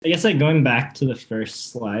I guess like going back to the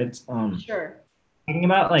first slides, Sure, thinking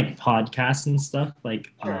about like podcasts and stuff,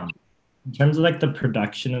 like sure. in terms of like the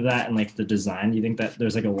production of that and like the design, do you think that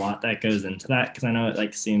there's like a lot that goes into that? Because I know it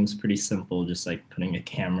like seems pretty simple, just like putting a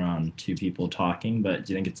camera on two people talking, but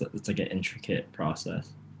do you think it's like an intricate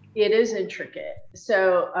process? It is intricate.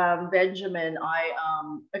 So, Benjamin,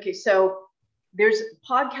 okay, so there's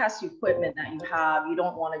podcast equipment that you have. You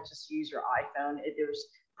don't want to just use your iPhone. There's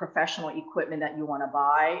professional equipment that you want to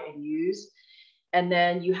buy and use. And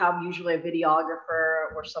then you have usually a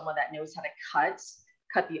videographer or someone that knows how to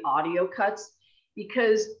cut the audio cuts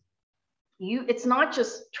because it's not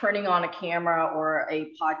just turning on a camera or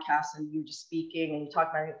a podcast and you just speaking and you talk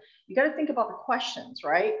about it. You got to think about the questions,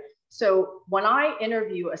 right? So when I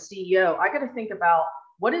interview a CEO, I got to think about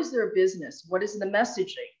what is their business, what is the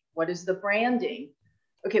messaging, what is the branding.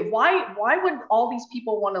 Okay, why would all these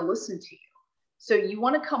people want to listen to you? So you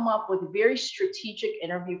want to come up with very strategic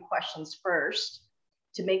interview questions first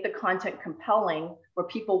to make the content compelling where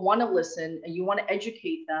people want to listen and you want to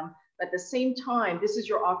educate them. But at the same time, this is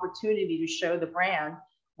your opportunity to show the brand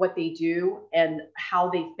what they do and how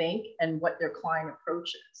they think and what their client approach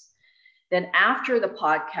is. Then after the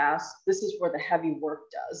podcast, this is where the heavy work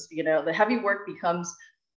does. You know, the heavy work becomes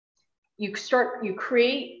you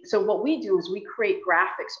create. So what we do is we create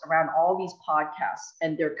graphics around all these podcasts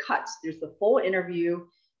and their cuts. There's the full interview.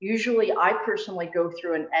 Usually I personally go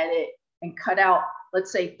through and edit and cut out,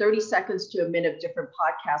 let's say 30 seconds to a minute of different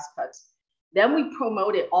podcast cuts. Then we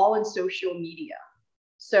promote it all in social media.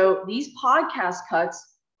 So these podcast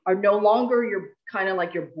cuts are no longer your kind of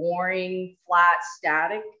like your boring, flat,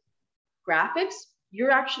 static graphics.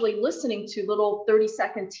 You're actually listening to little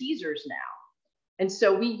 30-second teasers now. And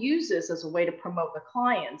so we use this as a way to promote the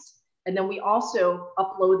clients. And then we also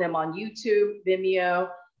upload them on YouTube, Vimeo.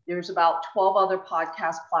 There's about 12 other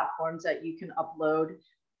podcast platforms that you can upload.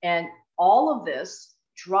 And all of this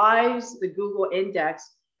drives the Google index.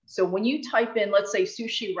 So when you type in, let's say,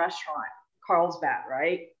 sushi restaurant, Carlsbad,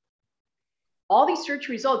 right? All these search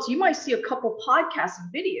results, you might see a couple podcasts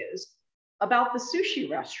and videos about the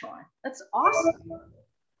sushi restaurant. That's awesome.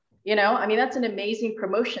 You know, I mean, that's an amazing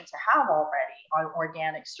promotion to have already on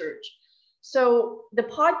organic search. So the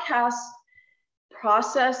podcast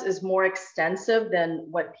process is more extensive than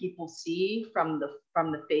what people see from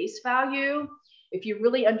the face value. If you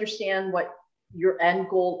really understand what your end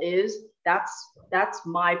goal is, that's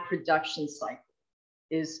my production cycle.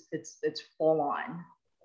 It's full on.